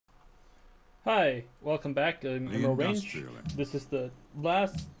Hi, welcome back. I'm Range. This is the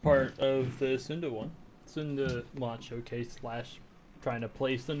last part of the Sunda one. Sunda mod showcase slash trying to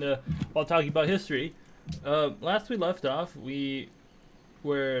play Sunda while talking about history. Last we left off, we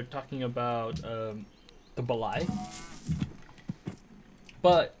were talking about the Balai.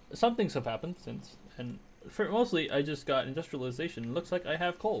 But some things have happened since, and for mostly I just got industrialization. Looks like I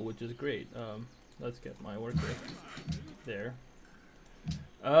have coal, which is great. Let's get my worker there.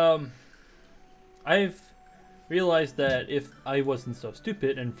 I've realized that if I wasn't so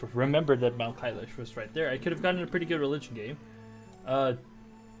stupid and remembered that Mount Kailash was right there, I could have gotten a pretty good religion game.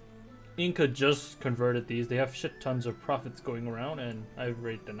 Inca just converted these. They have shit tons of profits going around, and I've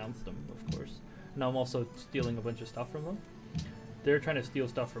already denounced them, of course. Now I'm also stealing a bunch of stuff from them. They're trying to steal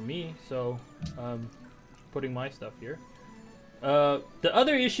stuff from me, so putting my stuff here. The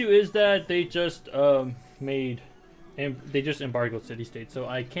other issue is that they just they just embargoed city-states, so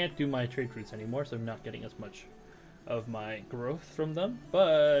I can't do my trade routes anymore, so I'm not getting as much of my growth from them.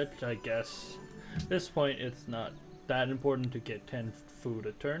 But I guess at this point it's not that important to get 10 food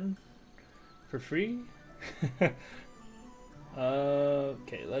a turn for free.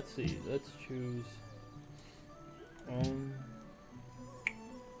 Okay, let's see. Let's choose.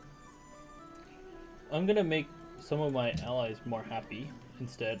 I'm gonna make some of my allies more happy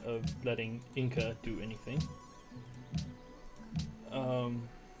instead of letting Inca do anything.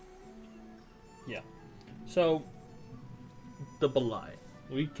 Yeah. So, the Balai.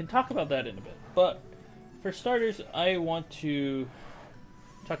 We can talk about that in a bit. But, for starters, I want to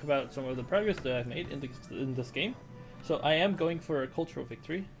talk about some of the progress that I've made in this game. So, I am going for a cultural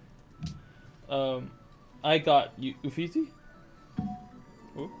victory. I got Uffizi.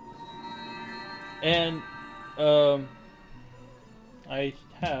 Ooh. And, I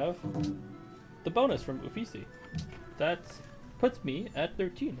have the bonus from Uffizi. That puts me at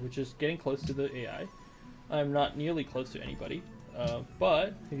 13, which is getting close to the AI. I'm not nearly close to anybody.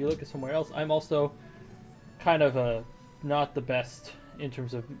 But if you look at somewhere else, I'm also kind of not the best in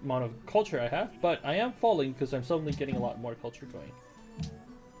terms of amount of culture I have, but I am falling because I'm suddenly getting a lot more culture going.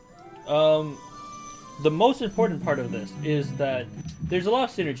 The most important part of this is that there's a lot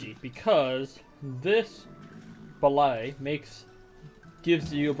of synergy because this Balai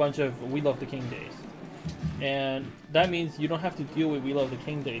gives you a bunch of We Love the King days. And that means you don't have to deal with We Love the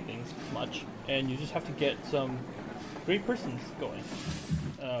King Day things much, and you just have to get some great persons going.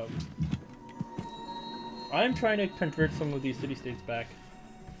 I'm trying to convert some of these city-states back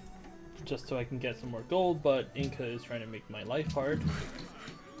just so I can get some more gold, but Inca is trying to make my life hard.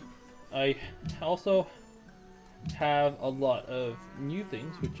 I also have a lot of new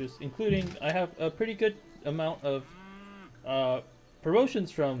things, which is including I have a pretty good amount of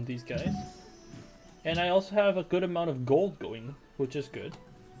promotions from these guys. And I also have a good amount of gold going, which is good.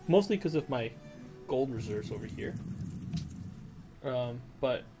 Mostly because of my gold reserves over here.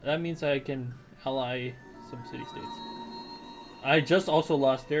 But that means I can ally some city-states. I just also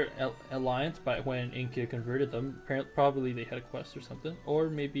lost their alliance by when Inca converted them. Probably they had a quest or something. Or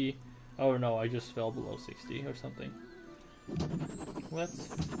maybe... Oh no, I just fell below 60 or something. Let's...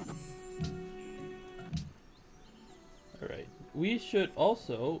 Alright. We should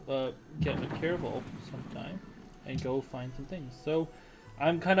also get a caravel sometime and go find some things. So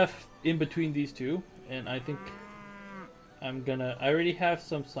I'm kind of in between these two, and I think I already have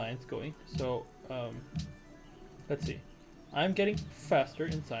some science going, so let's see. I'm getting faster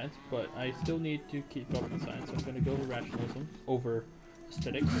in science, but I still need to keep up in science. So I'm gonna go with rationalism over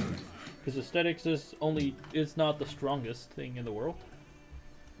aesthetics, because aesthetics is not the strongest thing in the world.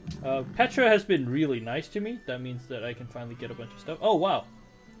 Petra has been really nice to me. That means that I can finally get a bunch of stuff. Oh, wow.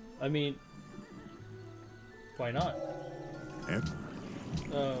 I mean, why not?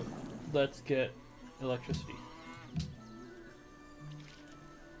 Let's get electricity.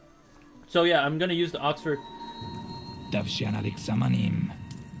 So yeah, I'm gonna use the Oxford.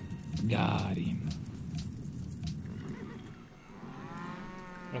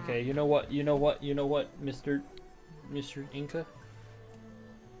 Okay, you know what, Mr. Inca?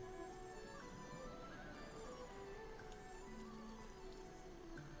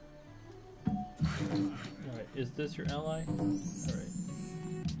 Alright, is this your ally? Alright.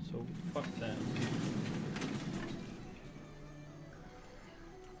 So, fuck that.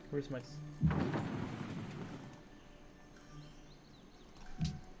 Where's my...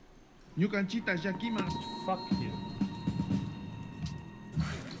 Fuck you.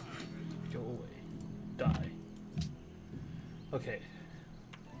 Go away. Die. Okay.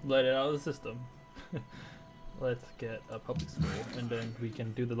 Let it out of the system. Let's get a public school, and then we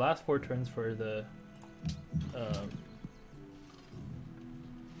can do the last 4 turns for the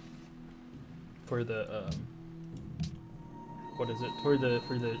for the what is it, for the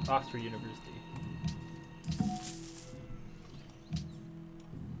Oxford University.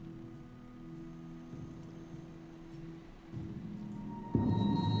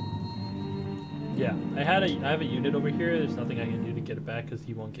 Yeah, I have a unit over here. There's nothing I can do to get it back because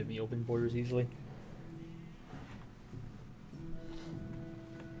he won't give me open borders easily.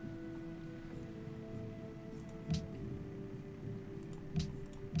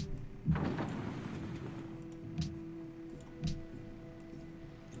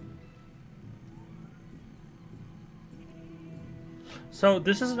 So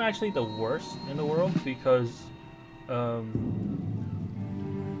this isn't actually the worst in the world because, oh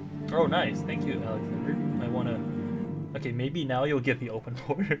nice, thank you, Alexander. I wanna, okay, maybe now you'll give me open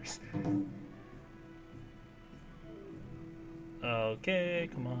borders. Okay,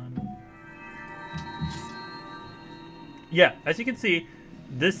 come on. Yeah, as you can see,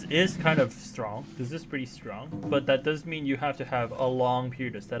 this is kind of strong. This is pretty strong, but that does mean you have to have a long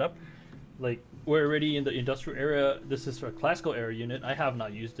period of setup. Like, we're already in the industrial era. This is for a classical era unit. I have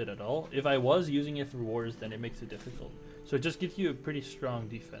not used it at all. If I was using it for wars, then it makes it difficult. So it just gives you a pretty strong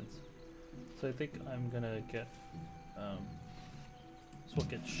defense. So I think I'm gonna get, this will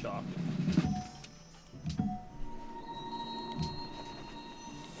get shocked.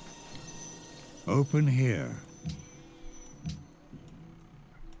 Open here.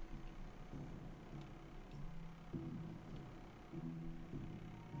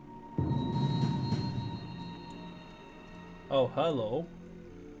 Oh, hello,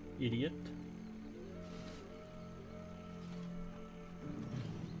 idiot.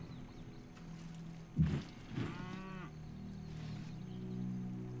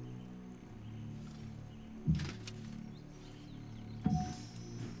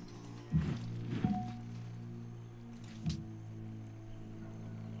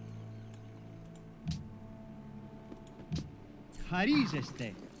 Haris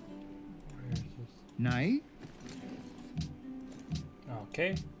este. Nai?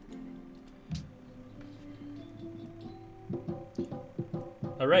 Okay.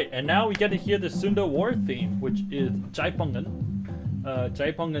 Alright, and now we get to hear the Sunda war theme, which is Jaipongan.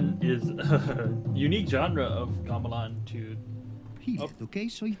 Jaipongan is a unique genre of gamelan to... Oh.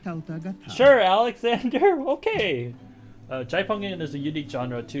 Sure, Alexander, okay! Jaipongan is a unique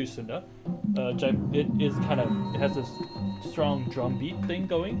genre to Sunda. It is it has this strong drum beat thing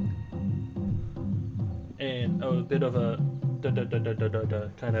going. And a bit of a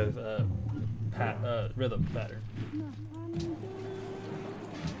kind of rhythm pattern.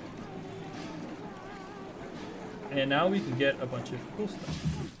 And now we can get a bunch of cool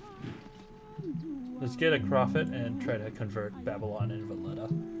stuff. Let's get a Prophet and try to convert Babylon and Valletta.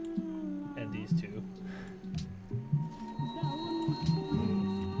 And these two.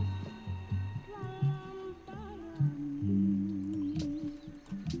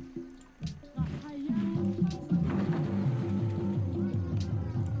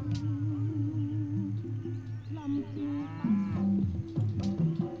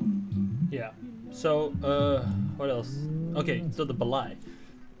 So, what else? Okay, so the balai.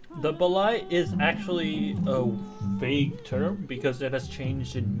 The balai is actually a vague term because it has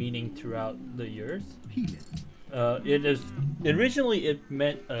changed in meaning throughout the years. It is originally it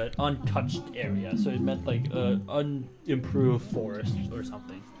meant an untouched area, so it meant like an unimproved forest or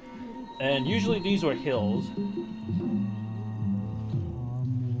something. And usually these were hills.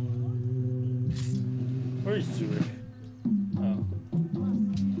 Where is Zurich? Oh.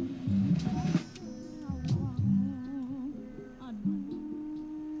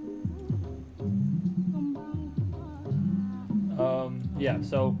 Yeah,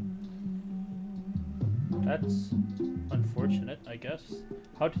 so that's unfortunate, I guess.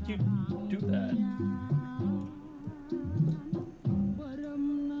 How did you do that?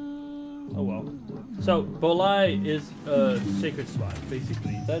 Oh well. So, Bolai is a sacred spot,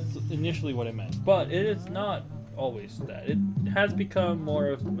 basically. That's initially what it meant. But it is not always that. It has become more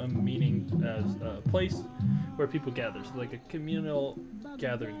of a meaning as a place where people gather, so like a communal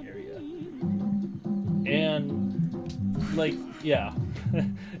gathering area. And like, yeah,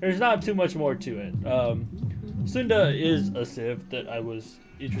 there's not too much more to it. Sunda is a civ that I was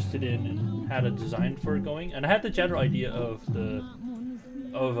interested in and had a design for it going, and I had the general idea of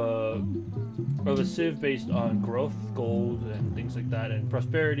a civ based on growth, gold, and things like that, and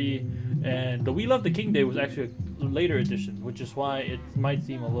prosperity. And the We Love the King Day was actually a later edition, which is why it might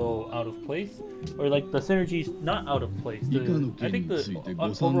seem a little out of place, or like the synergy's not out of place. I think the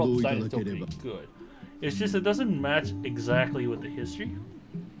overall design is still pretty good. It's just it doesn't match exactly with the history.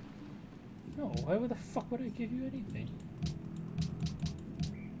 No, why the fuck would I give you anything?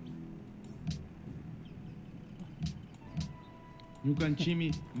 You can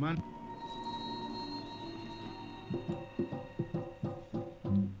chimney man.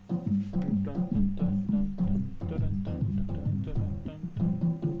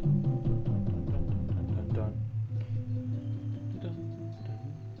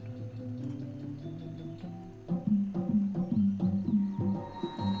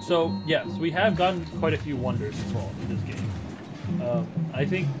 So yes, we have gotten quite a few wonders as well in this game. I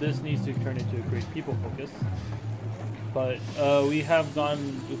think this needs to turn into a great people focus. But we have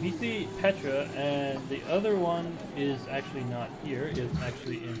gotten Ufisi, Petra, and the other one is actually not here. It's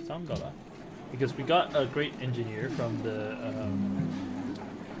actually in Sangala, because we got a great engineer from the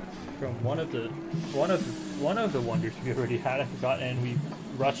from one of the wonders we already had. I forgot, and we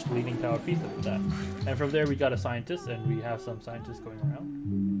rushed Leaning Tower Pizza with that. And from there we got a scientist, and we have some scientists going around.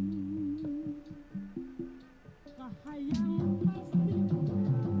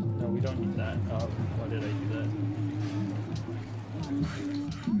 No, we don't need that. Why did I do that?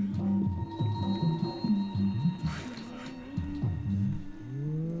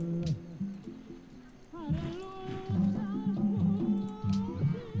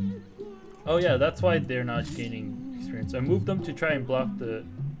 Oh yeah, that's why they're not gaining experience. I moved them to try and block the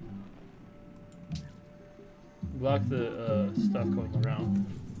stuff going around.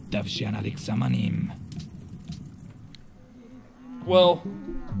 Well,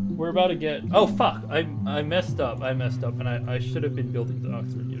 we're about to get. Oh fuck! I messed up. I messed up, and I should have been building the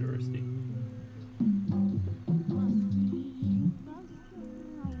Oxford University.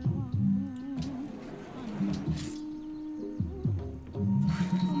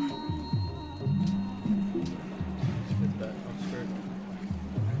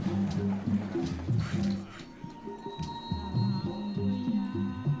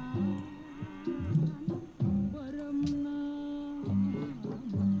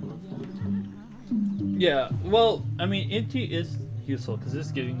 Yeah, well, I mean, Inti is useful because it's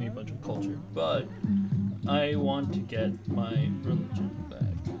giving me a bunch of culture, but I want to get my religion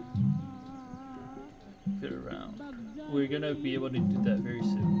back. Get around. We're gonna be able to do that very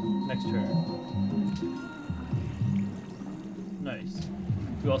soon. Next turn. Nice.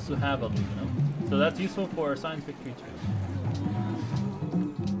 We also have aluminum, so that's useful for science victory too.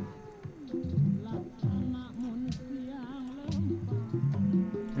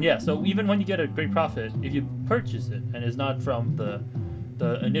 Yeah, so even when you get a great profit, if you purchase it and it's not from the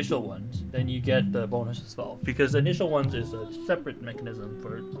initial ones, then you get the bonus as well. Because the initial ones is a separate mechanism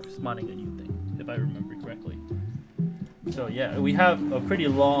for spawning a new thing, if I remember correctly. So yeah, we have a pretty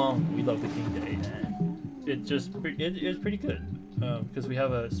long We Love the King Day, and it is pretty good. Because we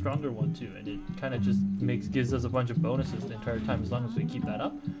have a stronger one too, and it kind of just gives us a bunch of bonuses the entire time as long as we keep that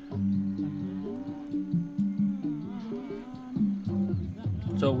up.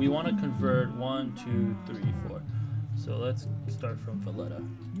 So we want to convert 1, 2, 3, 4. So let's start from Valletta.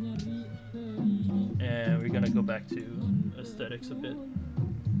 And we're going to go back to aesthetics a bit.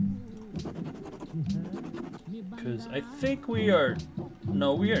 Because I think we are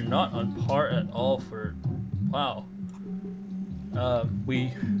not on par at all for, wow.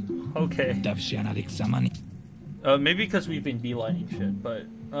 Okay. Maybe because we've been beelining shit, but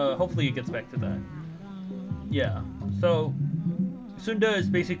hopefully it gets back to that. Yeah, so Sunda is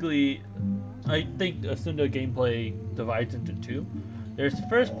basically, I think a Sunda gameplay divides into two. There's the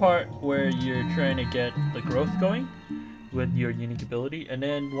first part where you're trying to get the growth going with your unique ability, and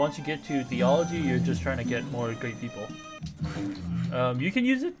then once you get to theology, you're just trying to get more great people. You can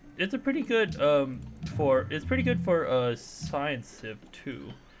use it. It's a pretty good for science civ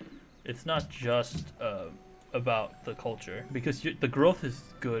too. It's not just about the culture, because the growth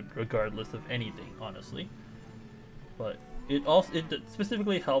is good regardless of anything, honestly. But it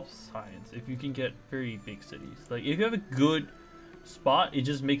specifically helps science if you can get very big cities. Like if you have a good spot, it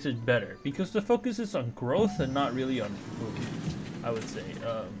just makes it better because the focus is on growth and not really on food, I would say.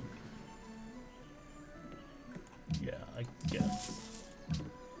 Yeah, I guess.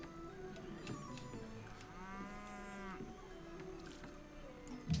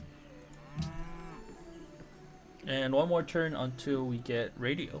 And one more turn until we get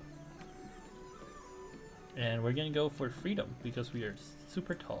radio. And we're gonna go for freedom because we are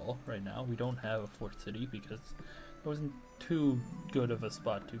super tall right now. We don't have a fourth city because it wasn't too good of a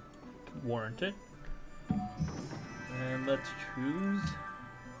spot to warrant it. And let's choose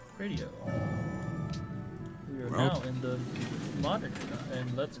radio. We are now in the modern era,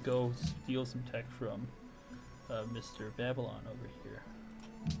 and let's go steal some tech from Mr. Babylon over here.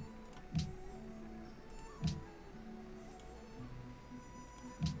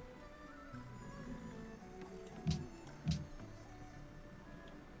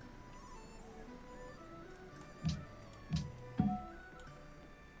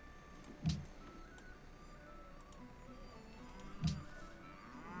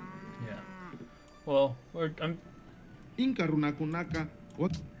 Or I'm... Inkarunakunaka.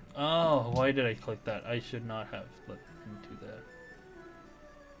 What? Oh, why did I click that? I should not have let him do that.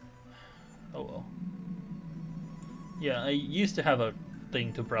 Oh well. Yeah, I used to have a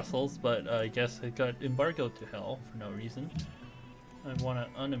thing to Brussels, but I guess it got embargoed to hell for no reason. I want to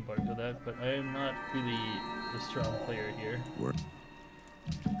unembargo that, but I am not really the strong player here.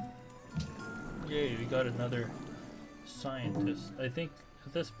 Yay, we got another scientist. I think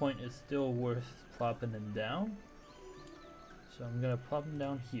at this point it's still worth plopping him down. So I'm gonna plop him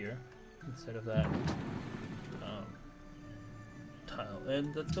down here instead of that tile.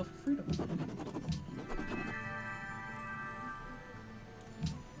 And let's go for freedom.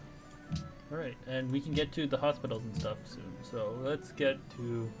 Alright, and we can get to the hospitals and stuff soon. So let's get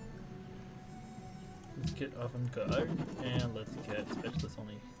avant-garde and let's get specialist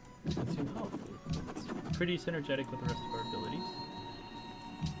only consume health. It's pretty synergetic with the rest of our abilities.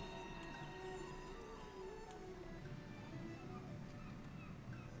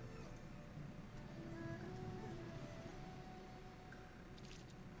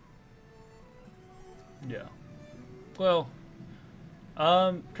 Yeah. Well,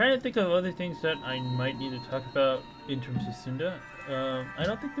 trying to think of other things that I might need to talk about in terms of Sunda. I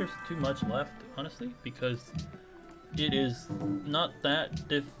don't think there's too much left, honestly, because it is not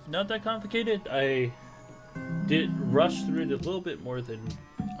that complicated. I did rush through it a little bit more than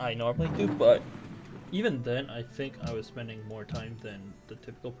I normally do, but even then, I think I was spending more time than the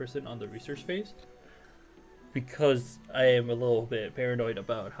typical person on the research phase, because I am a little bit paranoid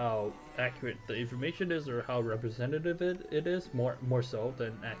about how accurate the information is or how representative it is, more so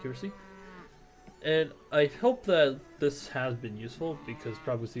than accuracy. And I hope that this has been useful, because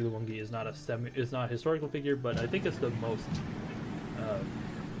Prabu Siliwangi is not a historical figure, but I think it's the most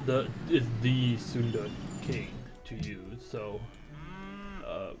is the Sunda king to use. So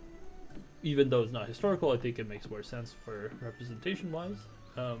even though it's not historical, I think it makes more sense for representation wise.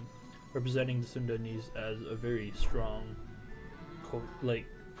 Representing the Sundanese as a very strong,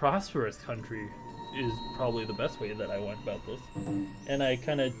 prosperous country is probably the best way that I went about this. And I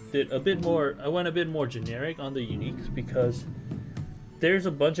kind of did I went a bit more generic on the uniques, because there's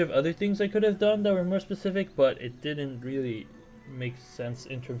a bunch of other things I could have done that were more specific, but it didn't really make sense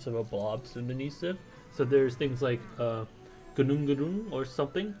in terms of a blob Sundanese civ. So there's things like Gunung Gunung or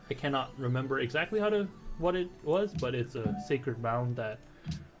something. I cannot remember exactly what it was, but it's a sacred mound that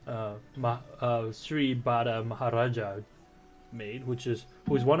Sri Bada Maharaja made, who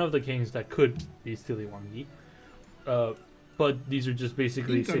was one of the kings that could be Siliwangi. But these are just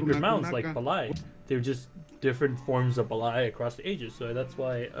basically sacred mounds like Balai. They're just different forms of Balai across the ages, so that's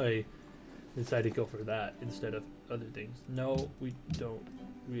why I decided to go for that instead of other things. No, we don't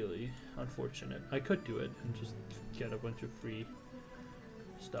really. Unfortunate. I could do it and just get a bunch of free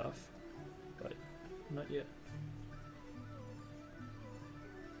stuff, but not yet.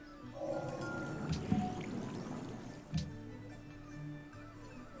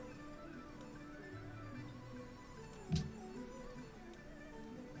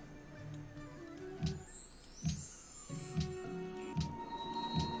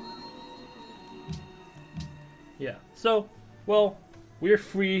 Yeah, so, well, we're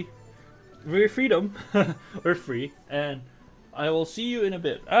free. We're freedom. We're free, and I will see you in a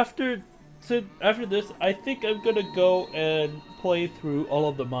bit. After this, I think I'm gonna go and play through all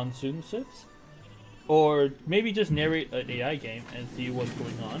of the monsoon civs, or maybe just narrate an AI game and see what's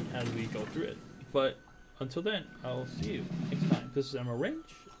going on as we go through it. But until then, I'll see you next time. This is Emerald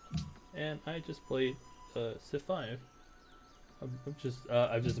Range, and I just played Civ 5. I'm just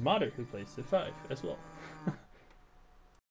a modder who plays Civ 5 as well.